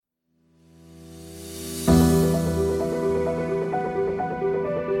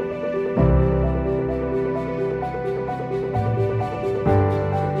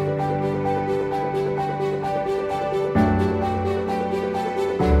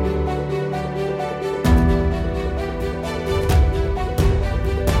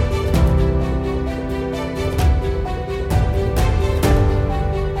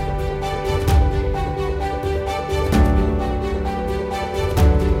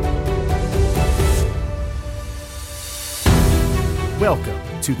Welcome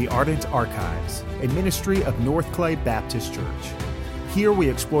to the Ardent Archives, a ministry of North Clay Baptist Church. Here we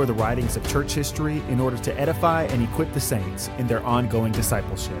explore the writings of church history in order to edify and equip the saints in their ongoing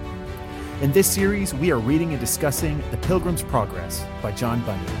discipleship. In this series, we are reading and discussing The Pilgrim's Progress by John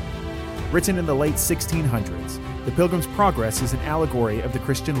Bunyan. Written in the late 1600s, The Pilgrim's Progress is an allegory of the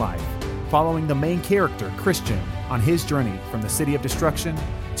Christian life, following the main character, Christian, on his journey from the city of destruction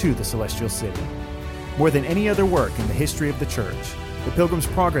to the celestial city. More than any other work in the history of the church, The Pilgrim's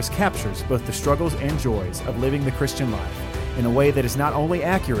Progress captures both the struggles and joys of living the Christian life in a way that is not only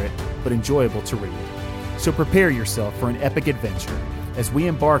accurate, but enjoyable to read. So prepare yourself for an epic adventure as we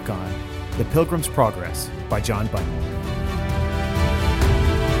embark on The Pilgrim's Progress by John Bunyan.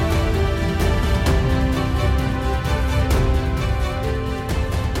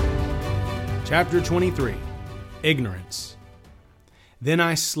 Chapter 23, Ignorance. Then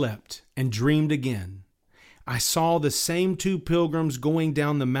I slept and dreamed again. I saw the same two pilgrims going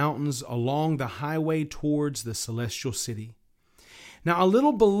down the mountains along the highway towards the celestial city. Now a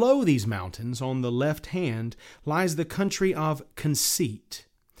little below these mountains, on the left hand, lies the country of Conceit.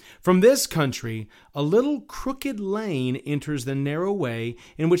 From this country, a little crooked lane enters the narrow way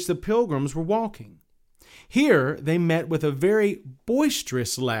in which the pilgrims were walking. Here they met with a very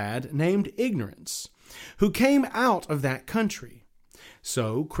boisterous lad named Ignorance, who came out of that country.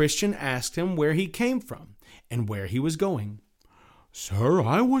 So Christian asked him where he came from and where he was going. "Sir,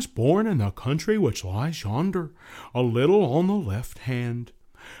 I was born in the country which lies yonder, a little on the left hand,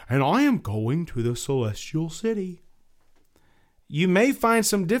 and I am going to the celestial city." "You may find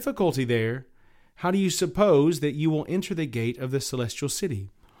some difficulty there. How do you suppose that you will enter the gate of the celestial city?"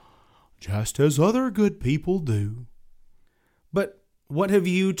 "Just as other good people do." "But what have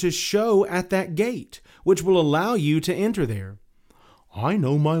you to show at that gate, which will allow you to enter there?" "I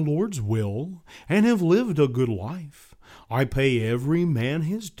know my Lord's will, and have lived a good life. I pay every man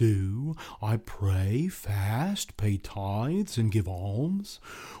his due. I pray, fast, pay tithes, and give alms.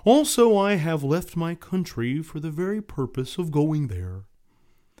 Also I have left my country for the very purpose of going there."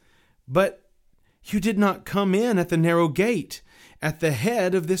 "But you did not come in at the narrow gate, at the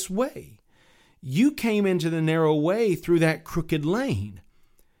head of this way. You came into the narrow way through that crooked lane.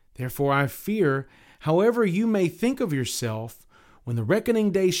 Therefore I fear, however you may think of yourself, when the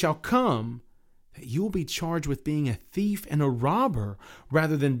reckoning day shall come, that you will be charged with being a thief and a robber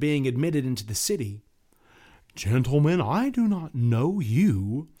rather than being admitted into the city." "Gentlemen, I do not know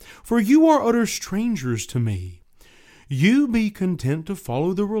you, for you are utter strangers to me. You be content to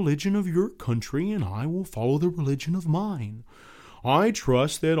follow the religion of your country, and I will follow the religion of mine. I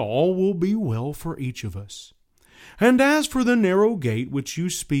trust that all will be well for each of us. And as for the narrow gate which you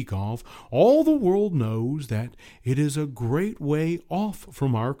speak of, all the world knows that it is a great way off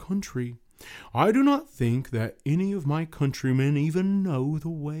from our country. I do not think that any of my countrymen even know the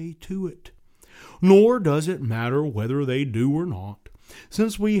way to it. Nor does it matter whether they do or not,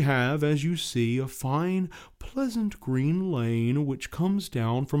 since we have, as you see, a fine, pleasant green lane which comes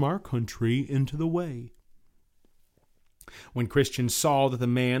down from our country into the way." When Christian saw that the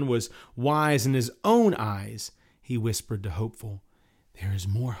man was wise in his own eyes, he whispered to Hopeful, "There is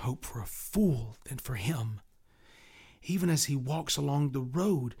more hope for a fool than for him. Even as he walks along the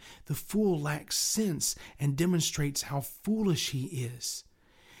road, the fool lacks sense and demonstrates how foolish he is.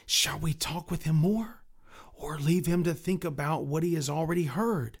 Shall we talk with him more, or leave him to think about what he has already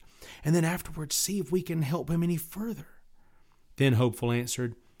heard, and then afterwards see if we can help him any further?" Then Hopeful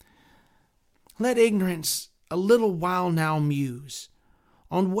answered, "Let Ignorance a little while now muse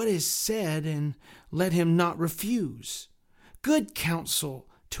on what is said, and let him not refuse. Good counsel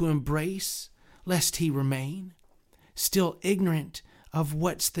to embrace, lest he remain still ignorant of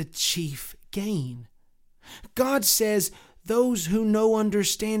what's the chief gain. God says those who no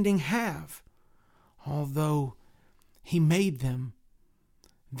understanding have, although he made them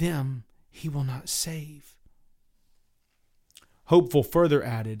he will not save." Hopeful further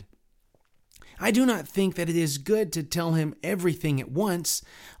added, "I do not think that it is good to tell him everything at once.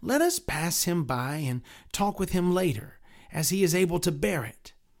 Let us pass him by and talk with him later, as he is able to bear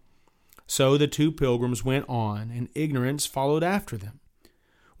it." So the two pilgrims went on, and Ignorance followed after them.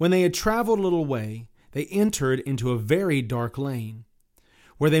 When they had traveled a little way, they entered into a very dark lane,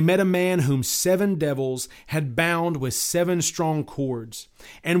 where they met a man whom 7 devils had bound with 7 strong cords,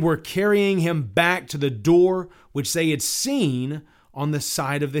 and were carrying him back to the door which they had seen on the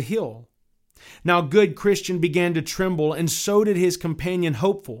side of the hill. Now good Christian began to tremble, and so did his companion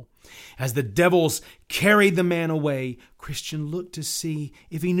Hopeful. As the devils carried the man away, Christian looked to see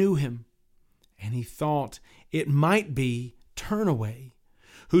if he knew him, and he thought it might be Turnaway,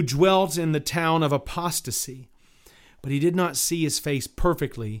 who dwelt in the town of Apostasy. But he did not see his face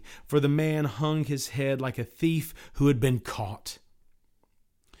perfectly, for the man hung his head like a thief who had been caught.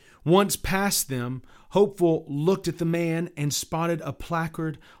 Once past them, Hopeful looked at the man and spotted a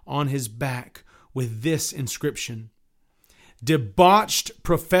placard on his back with this inscription: "Debauched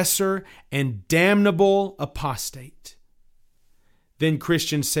professor and damnable apostate." Then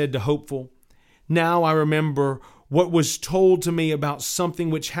Christian said to Hopeful, "Now I remember what was told to me about something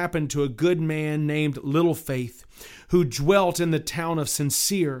which happened to a good man named Little Faith, who dwelt in the town of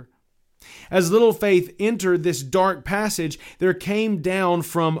Sincere. As Little Faith entered this dark passage, there came down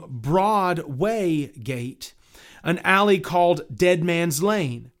from Broadway Gate an alley called Dead Man's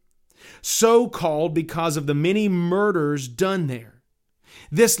Lane, so called because of the many murders done there.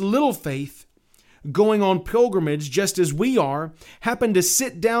 This Little Faith, going on pilgrimage just as we are, happened to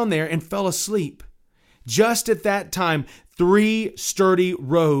sit down there and fell asleep. Just at that time, 3 sturdy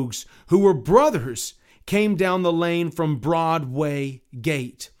rogues, who were brothers, came down the lane from Broadway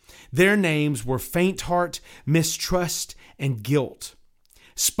Gate. Their names were Faint Heart, Mistrust, and Guilt.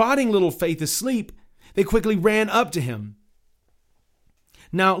 Spotting Little Faith asleep, they quickly ran up to him.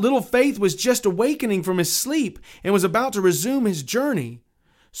 Now, Little Faith was just awakening from his sleep and was about to resume his journey.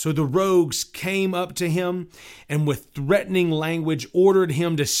 So the rogues came up to him and with threatening language ordered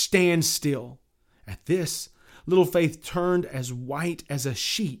him to stand still. At this, Little Faith turned as white as a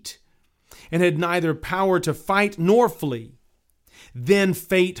sheet and had neither power to fight nor flee. Then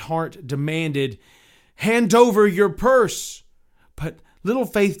Faint Heart demanded, "Hand over your purse." But Little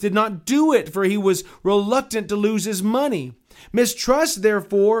Faith did not do it, for he was reluctant to lose his money. Mistrust,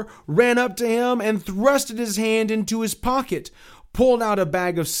 therefore, ran up to him and thrusted his hand into his pocket, pulled out a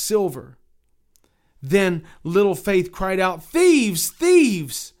bag of silver. Then Little Faith cried out, "Thieves!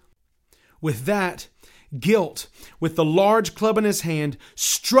 Thieves!" With that, Guilt, with the large club in his hand,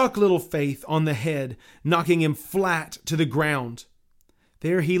 struck Little Faith on the head, knocking him flat to the ground.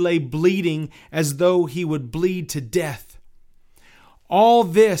 There he lay bleeding as though he would bleed to death. All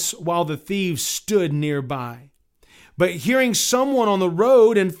this while the thieves stood nearby. But hearing someone on the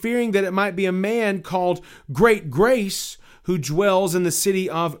road and fearing that it might be a man called Great Grace, who dwells in the city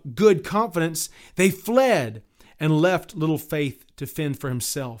of Good Confidence, they fled and left Little Faith to fend for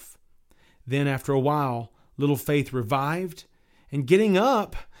himself. Then after a while, Little Faith revived and getting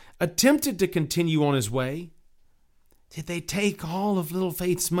up, attempted to continue on his way. Did they take all of Little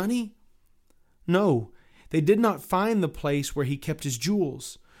Faith's money? No, they did not find the place where he kept his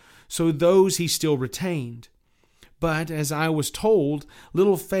jewels, so those he still retained. But as I was told,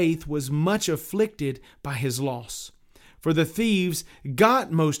 Little Faith was much afflicted by his loss, for the thieves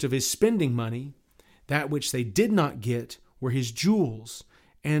got most of his spending money. That which they did not get were his jewels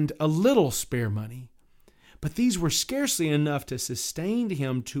and a little spare money. But these were scarcely enough to sustain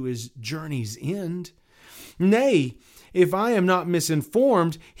him to his journey's end. Nay, if I am not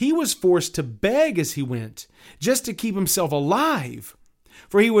misinformed, he was forced to beg as he went, just to keep himself alive.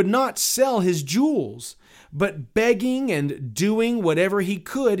 For he would not sell his jewels, but begging and doing whatever he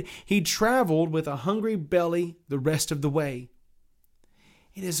could, he traveled with a hungry belly the rest of the way.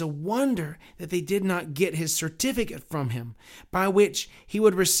 It is a wonder that they did not get his certificate from him, by which he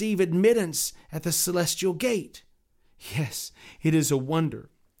would receive admittance at the celestial gate. Yes, it is a wonder,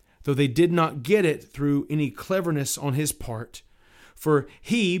 though they did not get it through any cleverness on his part. For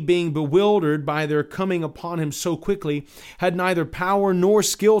he, being bewildered by their coming upon him so quickly, had neither power nor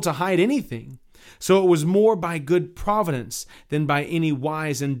skill to hide anything. So it was more by good providence than by any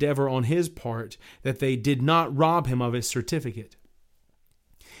wise endeavor on his part that they did not rob him of his certificate.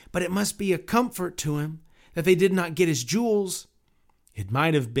 But it must be a comfort to him that they did not get his jewels. It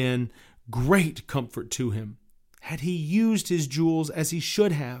might have been great comfort to him had he used his jewels as he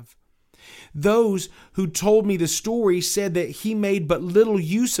should have. Those who told me the story said that he made but little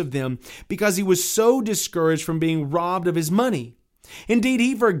use of them because he was so discouraged from being robbed of his money. Indeed,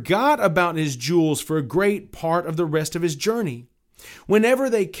 he forgot about his jewels for a great part of the rest of his journey. Whenever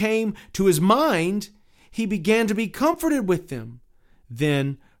they came to his mind, he began to be comforted with them.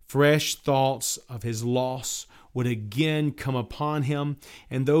 Then fresh thoughts of his loss would again come upon him,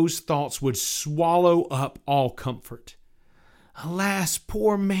 and those thoughts would swallow up all comfort. Alas,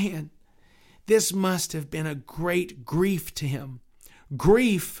 poor man! This must have been a great grief to him.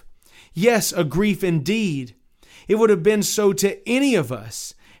 Grief, yes, a grief indeed. It would have been so to any of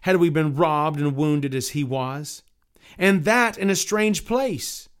us had we been robbed and wounded as he was, and that in a strange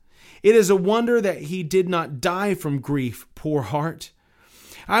place. It is a wonder that he did not die from grief, poor heart.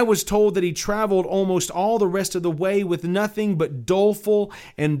 I was told that he traveled almost all the rest of the way with nothing but doleful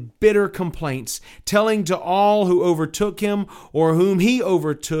and bitter complaints, telling to all who overtook him or whom he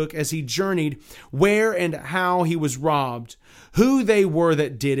overtook as he journeyed where and how he was robbed, who they were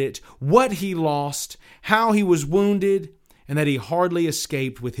that did it, what he lost, how he was wounded, and that he hardly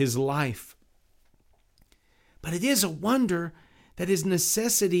escaped with his life. But it is a wonder that his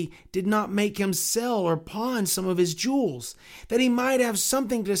necessity did not make him sell or pawn some of his jewels, that he might have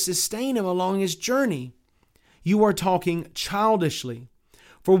something to sustain him along his journey. You are talking childishly.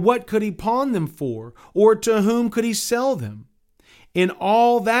 For what could he pawn them for, or to whom could he sell them? In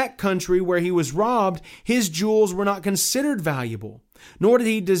all that country where he was robbed, his jewels were not considered valuable, nor did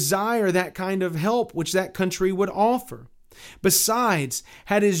he desire that kind of help which that country would offer. Besides,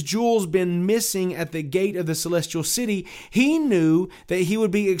 had his jewels been missing at the gate of the celestial city, he knew that he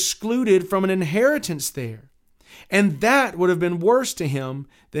would be excluded from an inheritance there. And that would have been worse to him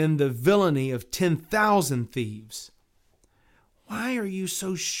than the villainy of 10,000 thieves. Why are you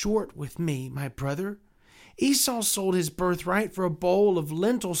so short with me, my brother? Esau sold his birthright for a bowl of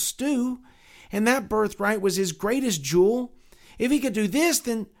lentil stew, and that birthright was his greatest jewel. If he could do this,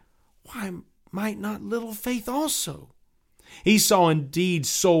 then why might not little faith also? Esau indeed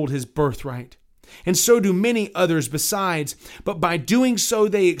sold his birthright, and so do many others besides, but by doing so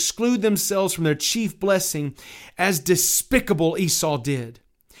they exclude themselves from their chief blessing, as despicable Esau did.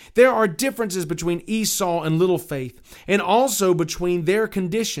 There are differences between Esau and little faith, and also between their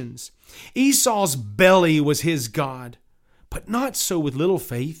conditions. Esau's belly was his God, but not so with little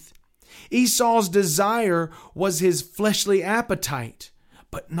faith. Esau's desire was his fleshly appetite,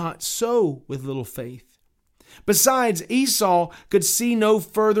 but not so with little faith. Besides, Esau could see no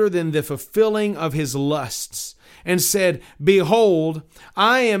further than the fulfilling of his lusts, and said, "Behold,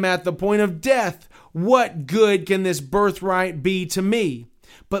 I am at the point of death. What good can this birthright be to me?"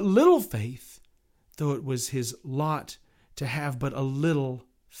 But little faith, though it was his lot to have but a little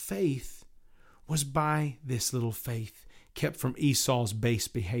faith, was by this little faith kept from Esau's base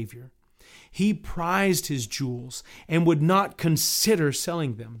behavior. He prized his jewels and would not consider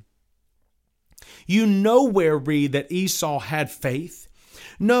selling them. You nowhere read that Esau had faith.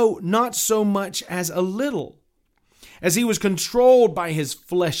 No, not so much as a little. As he was controlled by his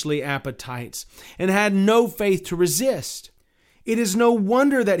fleshly appetites and had no faith to resist. It is no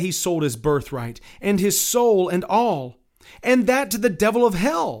wonder that he sold his birthright and his soul and all, and that to the devil of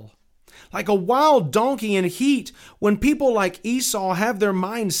hell. Like a wild donkey in heat, when people like Esau have their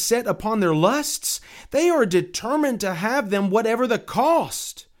minds set upon their lusts, they are determined to have them whatever the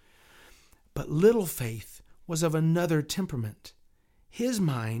cost. But little faith was of another temperament. His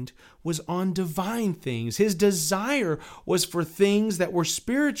mind was on divine things. His desire was for things that were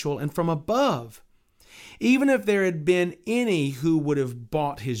spiritual and from above. Even if there had been any who would have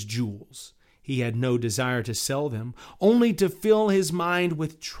bought his jewels, he had no desire to sell them, only to fill his mind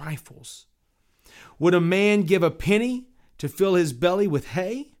with trifles. Would a man give a penny to fill his belly with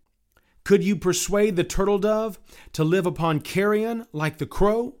hay? Could you persuade the turtle dove to live upon carrion like the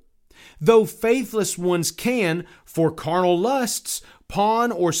crow? Though faithless ones can, for carnal lusts,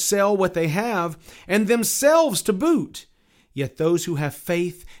 pawn or sell what they have, and themselves to boot, yet those who have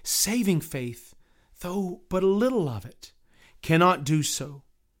faith, saving faith, though but a little of it, cannot do so.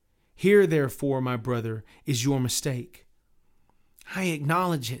 Here, therefore, my brother, is your mistake. I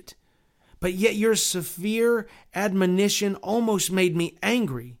acknowledge it, but yet your severe admonition almost made me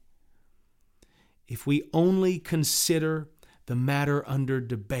angry. If we only consider the matter under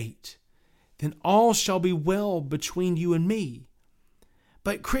debate, then all shall be well between you and me.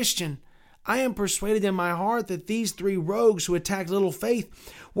 But Christian, I am persuaded in my heart that these three rogues who attacked little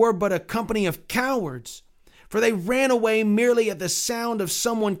faith were but a company of cowards, for they ran away merely at the sound of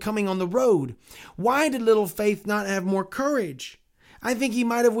someone coming on the road. Why did little faith not have more courage? I think he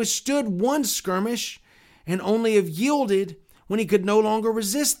might have withstood one skirmish and only have yielded when he could no longer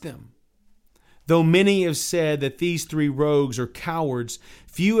resist them. Though many have said that these three rogues are cowards,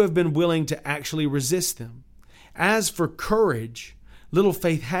 few have been willing to actually resist them. As for courage, little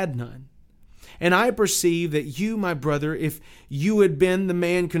faith had none. And I perceive that you, my brother, if you had been the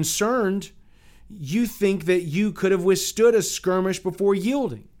man concerned, you think that you could have withstood a skirmish before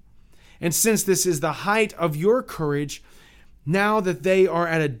yielding. And since this is the height of your courage, now that they are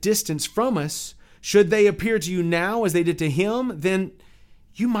at a distance from us, should they appear to you now as they did to him, then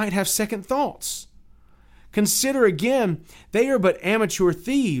you might have second thoughts. Consider again, they are but amateur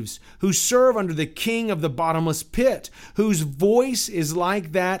thieves who serve under the king of the bottomless pit, whose voice is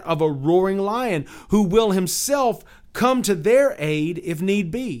like that of a roaring lion, who will himself come to their aid if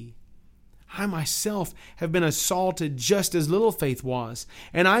need be. I myself have been assaulted just as little faith was,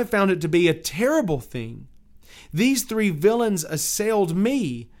 and I found it to be a terrible thing. These 3 villains assailed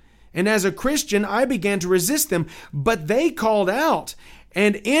me, and as a Christian I began to resist them, but they called out,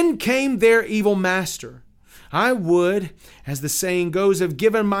 and in came their evil master. I would, as the saying goes, have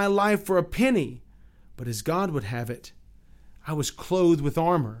given my life for a penny, but as God would have it, I was clothed with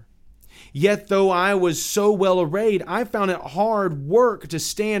armor. Yet though I was so well arrayed, I found it hard work to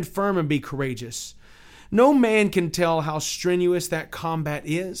stand firm and be courageous. No man can tell how strenuous that combat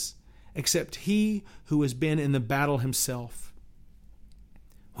is, except he who has been in the battle himself.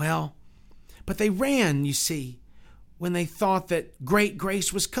 Well, but they ran, you see, when they thought that great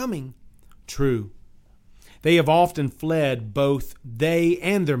grace was coming. True. They have often fled, both they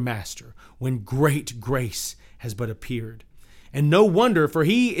and their master, when great grace has but appeared. And no wonder, for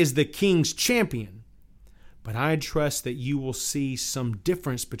he is the king's champion. But I trust that you will see some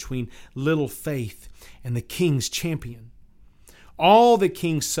difference between little faith and the king's champion. All the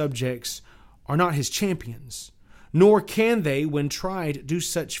king's subjects are not his champions, nor can they, when tried, do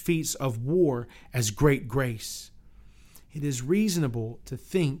such feats of war as great grace. It is reasonable to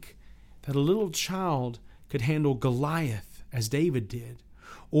think that a little child could handle Goliath as David did,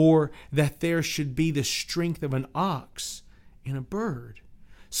 or that there should be the strength of an ox in a bird.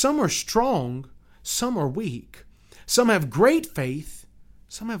 Some are strong, some are weak. Some have great faith,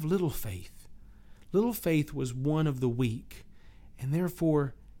 some have little faith. Little faith was one of the weak, and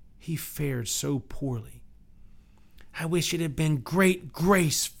therefore he fared so poorly. I wish it had been great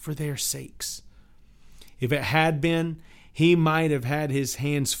grace for their sakes. If it had been, he might have had his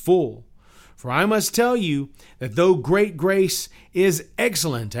hands full. For I must tell you that though great grace is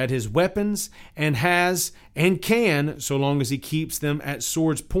excellent at his weapons, and has and can, so long as he keeps them at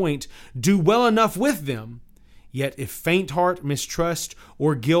sword's point, do well enough with them, yet if faint heart, mistrust,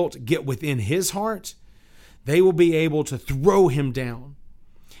 or guilt get within his heart, they will be able to throw him down.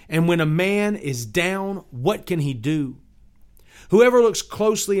 And when a man is down, what can he do? Whoever looks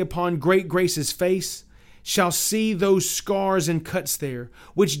closely upon great grace's face shall see those scars and cuts there,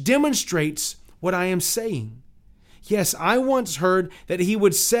 which demonstrates what I am saying. Yes, I once heard that he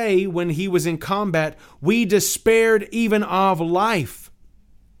would say when he was in combat, "We despaired even of life."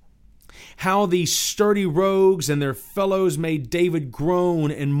 How these sturdy rogues and their fellows made David groan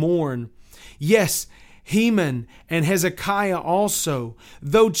and mourn. Yes, Heman and Hezekiah also,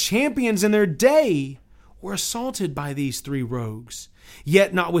 though champions in their day, were assaulted by these 3 rogues.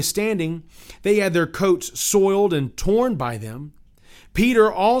 Yet notwithstanding, they had their coats soiled and torn by them.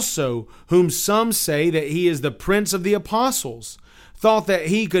 Peter also, whom some say that he is the prince of the apostles, thought that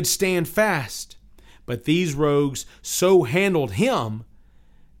he could stand fast. But these rogues so handled him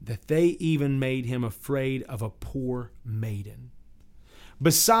that they even made him afraid of a poor maiden.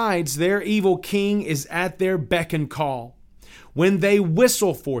 Besides, their evil king is at their beck and call. When they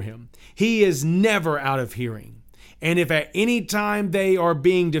whistle for him, he is never out of hearing. And if at any time they are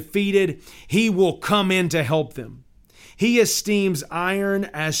being defeated, he will come in to help them. He esteems iron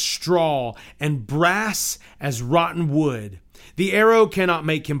as straw and brass as rotten wood. The arrow cannot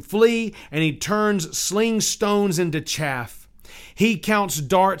make him flee, and he turns sling stones into chaff. He counts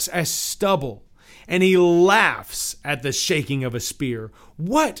darts as stubble, and he laughs at the shaking of a spear.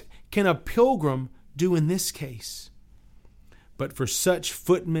 What can a pilgrim do in this case? But for such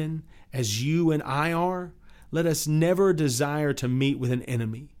footmen as you and I are, let us never desire to meet with an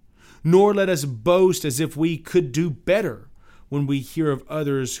enemy, nor let us boast as if we could do better when we hear of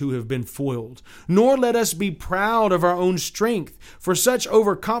others who have been foiled, nor let us be proud of our own strength, for such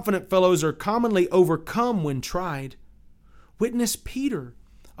overconfident fellows are commonly overcome when tried. Witness Peter,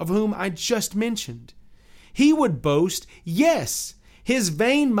 of whom I just mentioned. He would boast, yes, his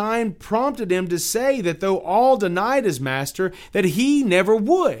vain mind prompted him to say that though all denied his master, that he never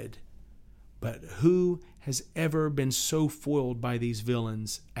would. But who has ever been so foiled by these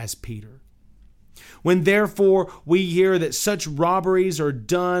villains as Peter? When therefore we hear that such robberies are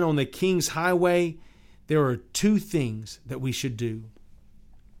done on the king's highway, there are 2 things that we should do.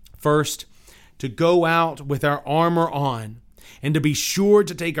 First, to go out with our armor on, and to be sure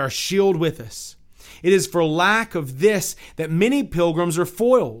to take our shield with us. It is for lack of this that many pilgrims are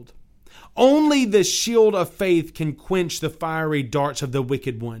foiled. Only the shield of faith can quench the fiery darts of the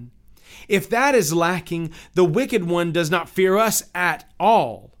wicked one. If that is lacking, the wicked one does not fear us at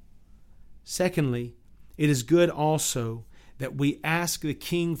all. Secondly, it is good also that we ask the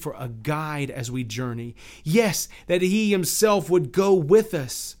king for a guide as we journey. Yes, that he himself would go with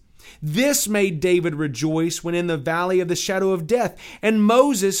us. This made David rejoice when in the valley of the shadow of death, and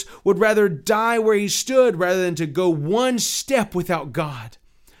Moses would rather die where he stood rather than to go one step without God.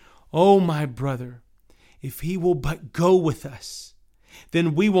 Oh, my brother, if he will but go with us,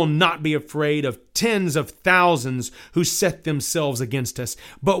 then we will not be afraid of tens of thousands who set themselves against us.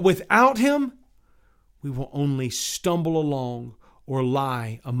 But without him, we will only stumble along or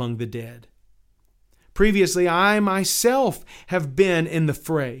lie among the dead. Previously, I myself have been in the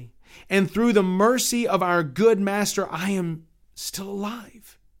fray, and through the mercy of our good Master, I am still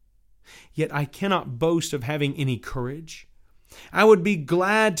alive. Yet I cannot boast of having any courage. I would be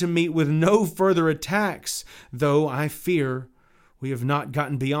glad to meet with no further attacks, though I fear we have not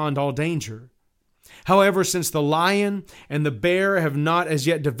gotten beyond all danger. However, since the lion and the bear have not as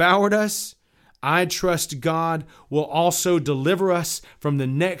yet devoured us, I trust God will also deliver us from the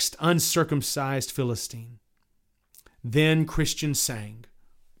next uncircumcised Philistine. Then Christian sang,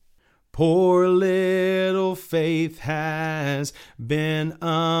 "Poor little Faith has been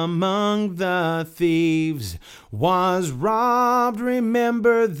among the thieves, was robbed,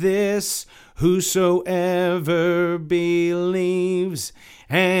 remember this, whosoever believes,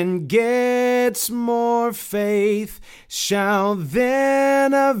 and gets more faith, shall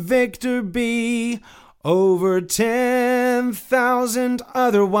then a victor be, over 10,000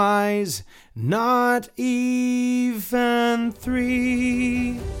 otherwise, not even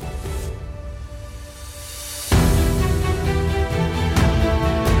 3."